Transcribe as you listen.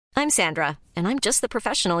I'm Sandra, and I'm just the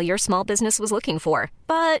professional your small business was looking for.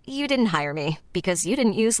 But you didn't hire me because you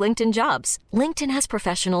didn't use LinkedIn Jobs. LinkedIn has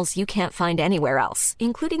professionals you can't find anywhere else,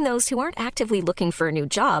 including those who aren't actively looking for a new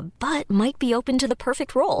job, but might be open to the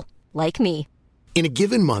perfect role, like me. In a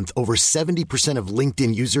given month, over 70% of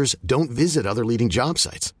LinkedIn users don't visit other leading job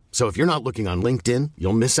sites. So if you're not looking on LinkedIn,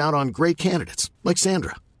 you'll miss out on great candidates like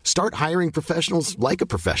Sandra. Start hiring professionals like a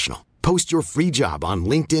professional. Post your free job on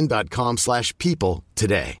linkedin.com/people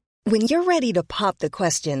today. When you're ready to pop the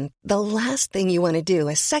question, the last thing you want to do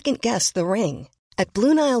is second-guess the ring. At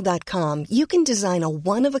BlueNile.com, you can design a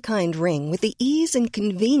one-of-a-kind ring with the ease and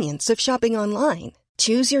convenience of shopping online.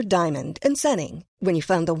 Choose your diamond and setting. When you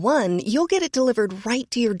find the one, you'll get it delivered right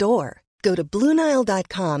to your door. Go to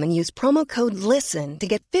BlueNile.com and use promo code LISTEN to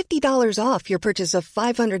get $50 off your purchase of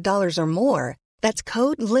 $500 or more. That's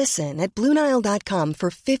code LISTEN at BlueNile.com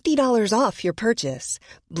for $50 off your purchase.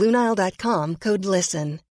 BlueNile.com, code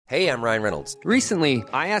LISTEN. Hey, I'm Ryan Reynolds. Recently,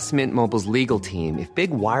 I asked Mint Mobile's legal team if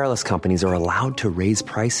big wireless companies are allowed to raise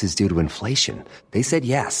prices due to inflation. They said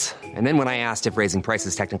yes. And then when I asked if raising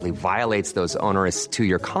prices technically violates those onerous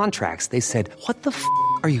two-year contracts, they said, "What the f***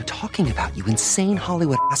 are you talking about, you insane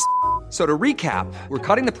Hollywood ass?" So to recap, we're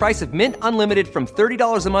cutting the price of Mint Unlimited from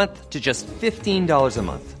 $30 a month to just $15 a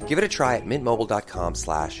month. Give it a try at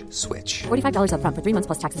mintmobile.com/switch. $45 up front for 3 months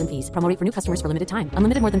plus taxes and fees. Promo rate for new customers for limited time.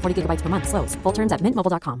 Unlimited more than 40 gigabytes per month. Slows full terms at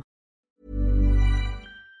mintmobile.com.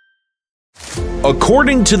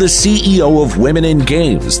 According to the CEO of Women in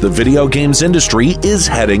Games, the video games industry is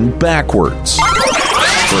heading backwards.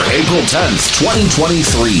 For April 10th,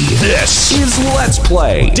 2023, this is Let's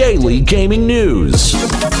Play Daily Gaming News.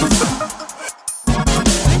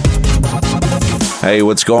 Hey,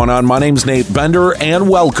 what's going on? My name's Nate Bender, and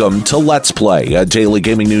welcome to Let's Play, a daily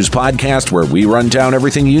gaming news podcast where we run down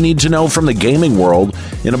everything you need to know from the gaming world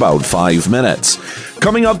in about 5 minutes.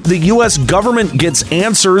 Coming up, the U.S. government gets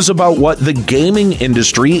answers about what the gaming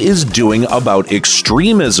industry is doing about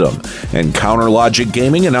extremism, and CounterLogic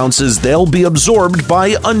Gaming announces they'll be absorbed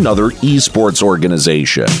by another esports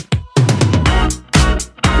organization.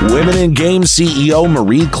 Women in Games CEO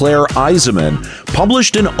Marie-Claire Eiseman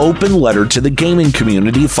published an open letter to the gaming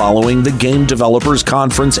community following the Game Developers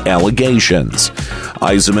Conference allegations.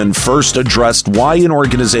 Eiseman first addressed why an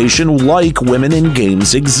organization like Women in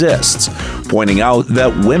Games exists, pointing out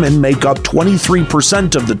that women make up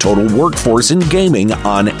 23% of the total workforce in gaming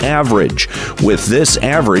on average, with this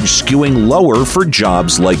average skewing lower for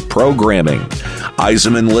jobs like programming.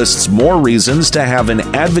 Eiseman lists more reasons to have an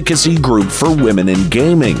advocacy group for women in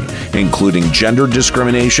gaming, including gender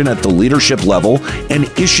discrimination at the leadership level and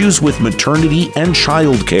issues with maternity and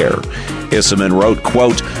childcare. Eiseman wrote,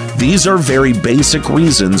 quote, "These are very basic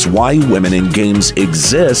reasons why Women in Games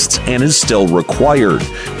exists and is still required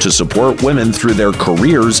to support women through their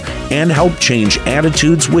careers and help change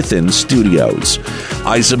attitudes within studios."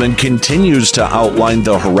 Eiseman continues to outline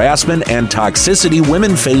the harassment and toxicity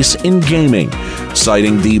women face in gaming,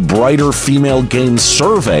 citing the Brighter Female Games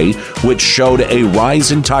survey, which showed a rise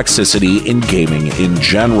in toxicity in gaming in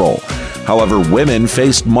general. However, women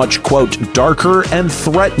faced much, quote, darker and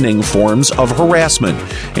threatening forms of harassment,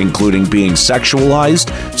 including being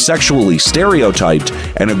sexualized, sexually stereotyped,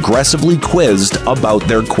 and aggressively quizzed about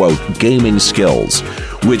their, quote, gaming skills,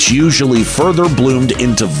 which usually further bloomed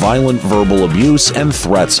into violent verbal abuse and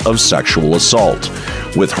threats of sexual assault,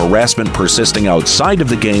 with harassment persisting outside of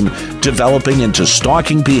the game, developing into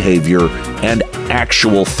stalking behavior and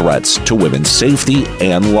actual threats to women's safety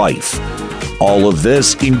and life. All of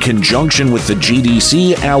this in conjunction with the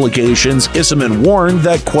GDC allegations. Eiseman warned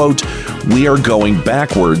that, quote, "We are going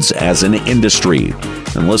backwards as an industry."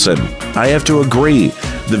 And listen, I have to agree.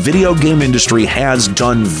 The video game industry has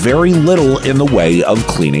done very little in the way of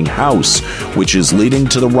cleaning house, which is leading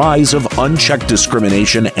to the rise of unchecked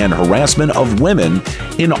discrimination and harassment of women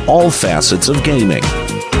in all facets of gaming.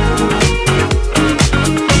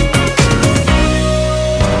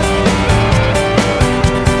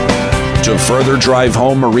 To further drive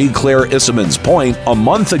home Marie-Claire Eiseman's point, a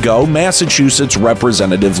month ago, Massachusetts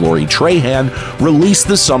Representative Lori Trahan released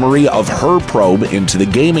the summary of her probe into the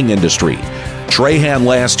gaming industry. Trahan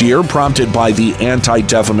last year, prompted by the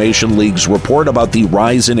Anti-Defamation League's report about the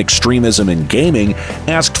rise in extremism in gaming,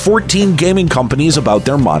 asked 14 gaming companies about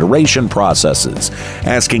their moderation processes,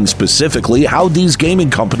 asking specifically how these gaming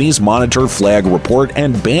companies monitor, flag, report,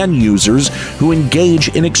 and ban users who engage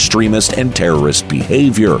in extremist and terrorist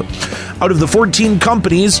behavior. Out of the 14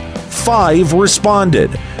 companies, 5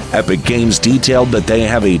 responded. Epic Games detailed that they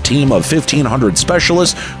have a team of 1,500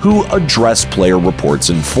 specialists who address player reports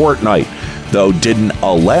in Fortnite, though didn't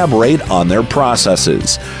elaborate on their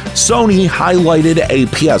processes. Sony highlighted a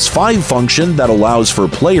PS5 function that allows for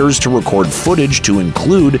players to record footage to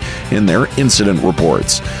include in their incident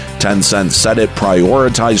reports. Tencent said it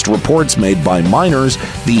prioritized reports made by minors.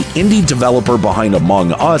 The indie developer behind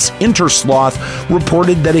Among Us, Intersloth,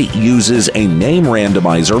 reported that it uses a name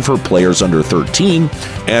randomizer for players under 13,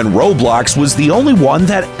 and Roblox was the only one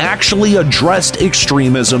that actually addressed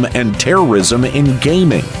extremism and terrorism in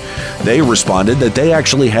gaming. They responded that they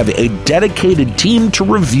actually have a dedicated team to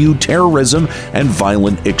review terrorism and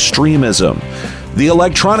violent extremism. The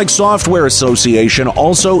Electronic Software Association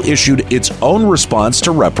also issued its own response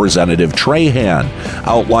to Representative Trahan,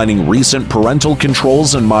 outlining recent parental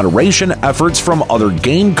controls and moderation efforts from other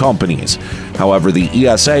game companies. However, the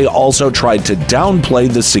ESA also tried to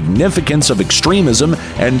downplay the significance of extremism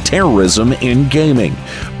and terrorism in gaming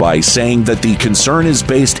by saying that the concern is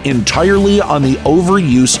based entirely on the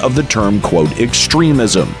overuse of the term, quote,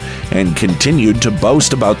 extremism, and continued to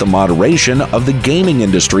boast about the moderation of the gaming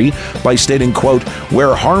industry by stating, quote,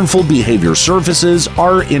 where harmful behavior surfaces,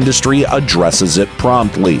 our industry addresses it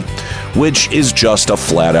promptly, which is just a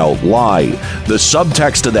flat-out lie. The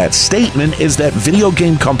subtext of that statement is that video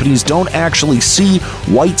game companies don't actually see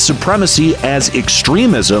white supremacy as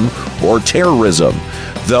extremism or terrorism.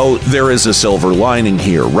 Though there is a silver lining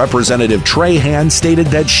here. Representative Trahan stated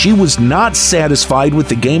that she was not satisfied with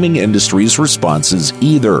the gaming industry's responses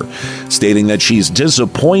either, stating that she's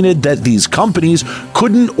disappointed that these companies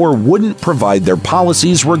couldn't or wouldn't provide their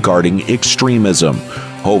policies regarding extremism.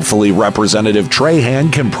 Hopefully, Representative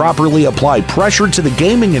Trahan can properly apply pressure to the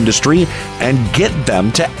gaming industry and get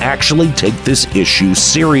them to actually take this issue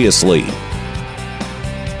seriously.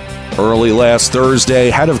 Early last Thursday,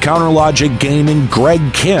 head of Counterlogic Gaming Greg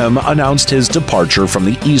Kim announced his departure from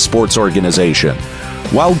the esports organization.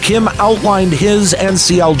 While Kim outlined his and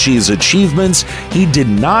CLG's achievements, he did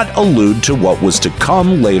not allude to what was to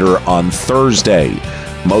come later on Thursday.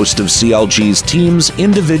 Most of CLG's teams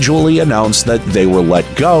individually announced that they were let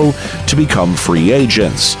go to become free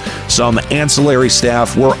agents. Some ancillary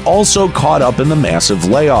staff were also caught up in the massive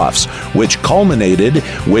layoffs, which culminated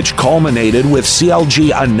with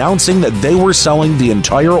CLG announcing that they were selling the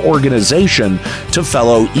entire organization to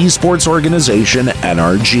fellow esports organization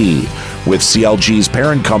NRG, with CLG's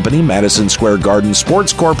parent company, Madison Square Garden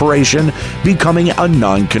Sports Corporation, becoming a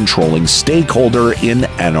non-controlling stakeholder in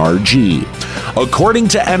NRG. According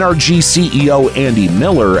to NRG CEO Andy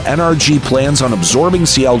Miller, NRG plans on absorbing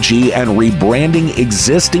CLG and rebranding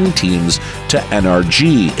existing teams to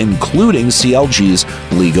NRG, including CLG's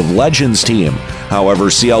League of Legends team. However,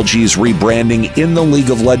 CLG's rebranding in the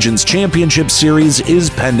League of Legends Championship Series is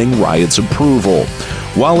pending Riot's approval.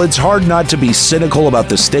 While it's hard not to be cynical about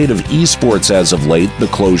the state of esports as of late, the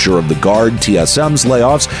closure of the Guard, TSM's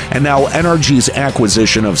layoffs, and now NRG's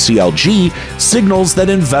acquisition of CLG signals that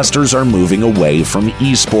investors are moving away from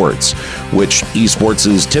esports, which esports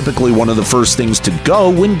is typically one of the first things to go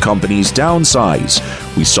when companies downsize.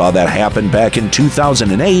 We saw that happen back in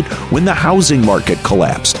 2008 when the housing market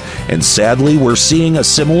collapsed, and sadly we're seeing a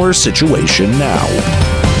similar situation now.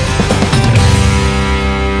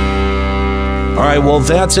 All right, well,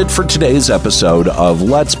 that's it for today's episode of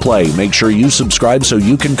Let's Play. Make sure you subscribe so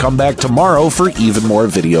you can come back tomorrow for even more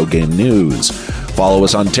video game news. Follow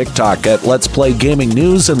us on TikTok at Let's Play Gaming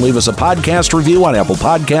News and leave us a podcast review on Apple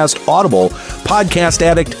Podcast, Audible, Podcast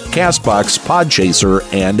Addict, CastBox,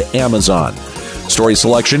 Podchaser, and Amazon. Story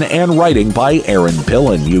selection and writing by Aaron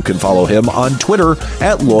Pillen. You can follow him on Twitter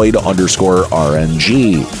at Lloyd_RNG.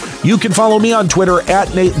 You can follow me on Twitter at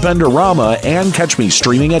NateBenderama and catch me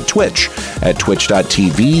streaming at Twitch at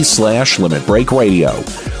twitch.tv/Limit Break Radio.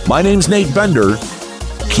 My name's Nate Bender.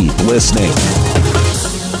 Keep listening.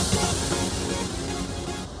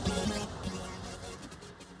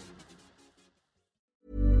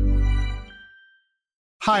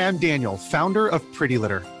 Hi, I'm Daniel, founder of Pretty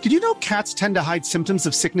Litter. Did you know cats tend to hide symptoms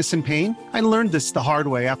of sickness and pain? I learned this the hard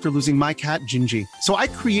way after losing my cat, Gingy. So I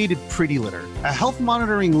created Pretty Litter, a health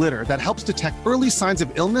monitoring litter that helps detect early signs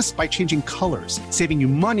of illness by changing colors, saving you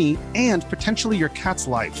money and potentially your cat's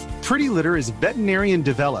life. Pretty Litter is veterinarian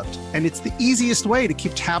developed, and it's the easiest way to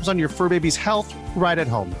keep tabs on your fur baby's health right at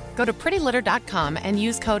home. Go to prettylitter.com and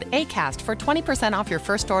use code ACAST for 20% off your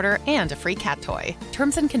first order and a free cat toy.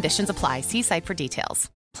 Terms and conditions apply. See site for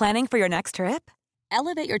details. Planning for your next trip?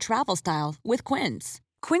 Elevate your travel style with Quince.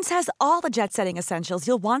 Quince has all the jet-setting essentials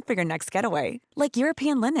you'll want for your next getaway, like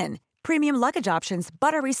European linen, premium luggage options,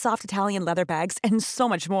 buttery soft Italian leather bags, and so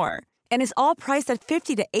much more. And is all priced at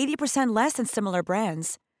 50 to 80% less than similar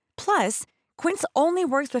brands. Plus, Quince only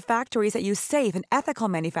works with factories that use safe and ethical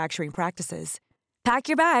manufacturing practices. Pack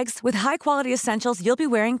your bags with high-quality essentials you'll be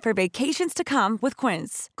wearing for vacations to come with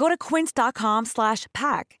Quince. Go to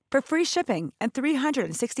quince.com/pack for free shipping and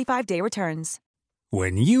 365-day returns.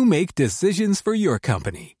 When you make decisions for your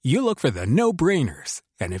company, you look for the no-brainers.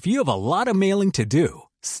 And if you have a lot of mailing to do,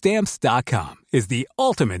 Stamps.com is the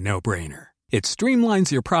ultimate no-brainer. It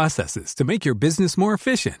streamlines your processes to make your business more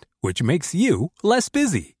efficient, which makes you less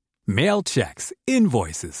busy. Mail checks,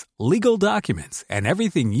 invoices, legal documents, and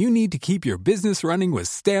everything you need to keep your business running with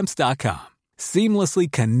Stamps.com. Seamlessly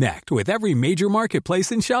connect with every major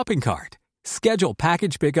marketplace and shopping cart. Schedule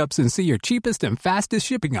package pickups and see your cheapest and fastest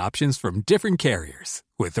shipping options from different carriers,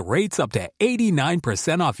 with rates up to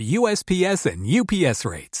 89% off USPS and UPS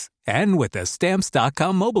rates. And with the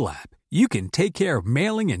Stamps.com mobile app, you can take care of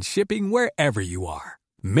mailing and shipping wherever you are.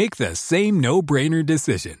 Make the same no-brainer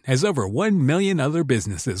decision as over 1 million other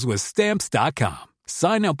businesses with Stamps.com.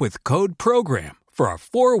 Sign up with code PROGRAM for a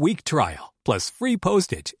 4-week trial, plus free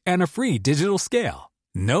postage and a free digital scale.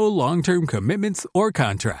 No long-term commitments or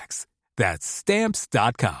contracts. That's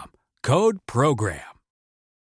Stamps.com. Code PROGRAM.